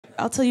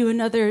I'll tell you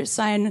another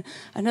sign,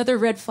 another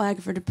red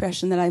flag for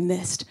depression that I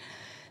missed.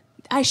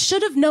 I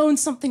should have known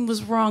something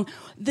was wrong.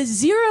 The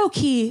 0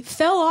 key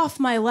fell off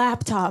my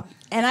laptop,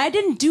 and I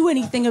didn't do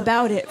anything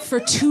about it for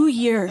 2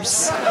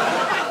 years.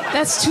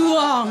 That's too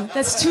long.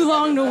 That's too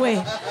long to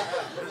wait.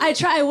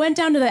 I went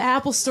down to the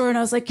Apple store, and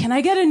I was like, can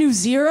I get a new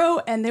 0?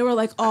 And they were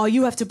like, oh,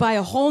 you have to buy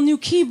a whole new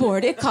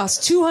keyboard. It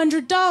costs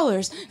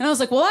 $200. And I was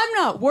like, well, I'm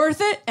not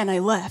worth it, and I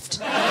left.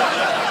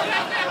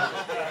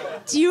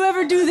 Do you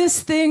ever do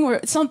this thing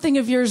where something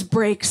of yours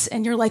breaks,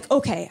 and you're like,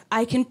 okay,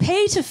 I can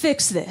pay to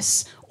fix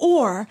this,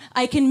 or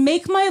I can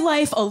make my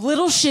life a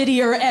little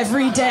shittier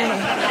every day?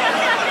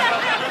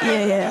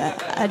 Yeah,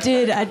 I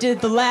did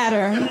the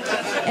latter.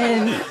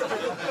 And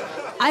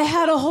I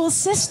had a whole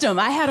system.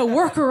 I had a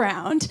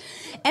workaround.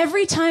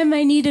 Every time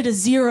I needed a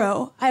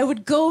 0, I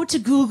would go to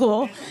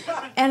Google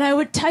and I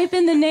would type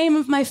in the name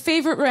of my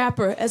favorite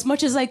rapper as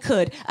much as I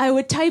could. I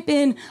would type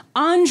in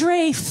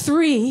Andre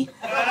 3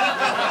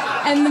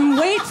 and then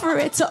wait for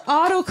it to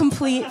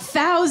autocomplete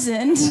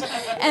 1,000,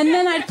 and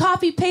then I'd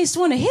copy paste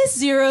one of his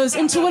zeros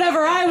into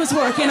whatever I was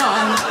working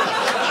on.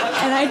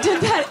 And I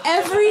did that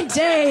every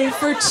day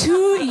for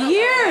 2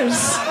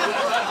 years.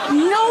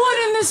 No one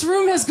in this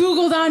room has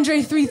Googled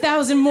Andre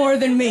 3000 more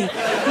than me. None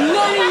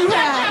of you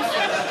have.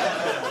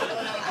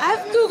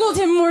 I've Googled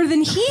him more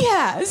than he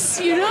has,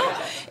 you know?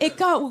 It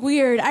got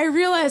weird. I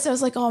realized, I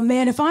was like, oh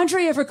man, if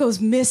Andre ever goes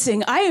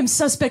missing, I am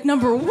suspect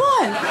number 1. There's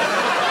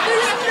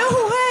no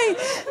way.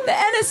 The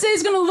NSA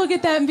is going to look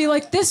at that and be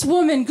like, this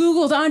woman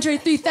Googled Andre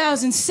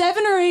 3000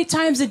 7 or 8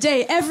 times a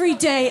day, every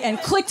day, and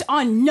clicked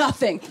on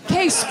nothing.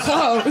 Case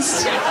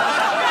closed.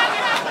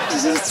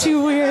 This is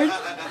too weird.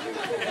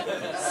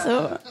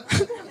 So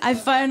I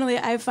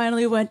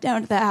finally went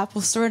down to the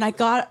Apple store and I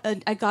got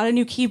a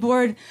new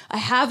keyboard. I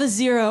have a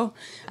 0.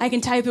 I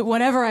can type it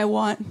whenever I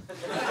want.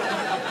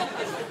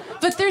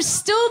 But there's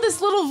still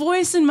this little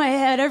voice in my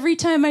head every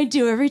time I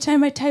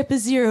type a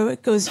 0,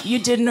 it goes, you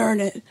didn't earn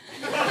it.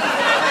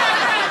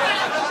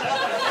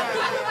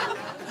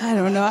 I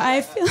don't know.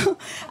 I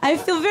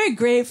feel very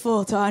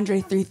grateful to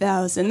Andre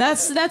 3000.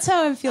 That's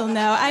how I feel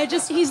now.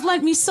 He's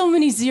lent me so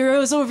many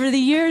 0s over the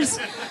years.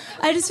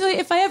 I just feel like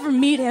if I ever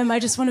meet him, I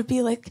just want to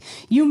be like,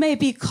 you may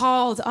be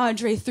called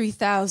Andre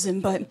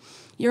 3000, but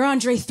you're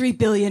Andre 3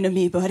 billion to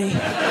me, buddy.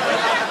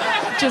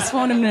 I just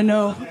want him to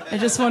know. I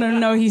just want him to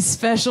know he's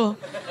special.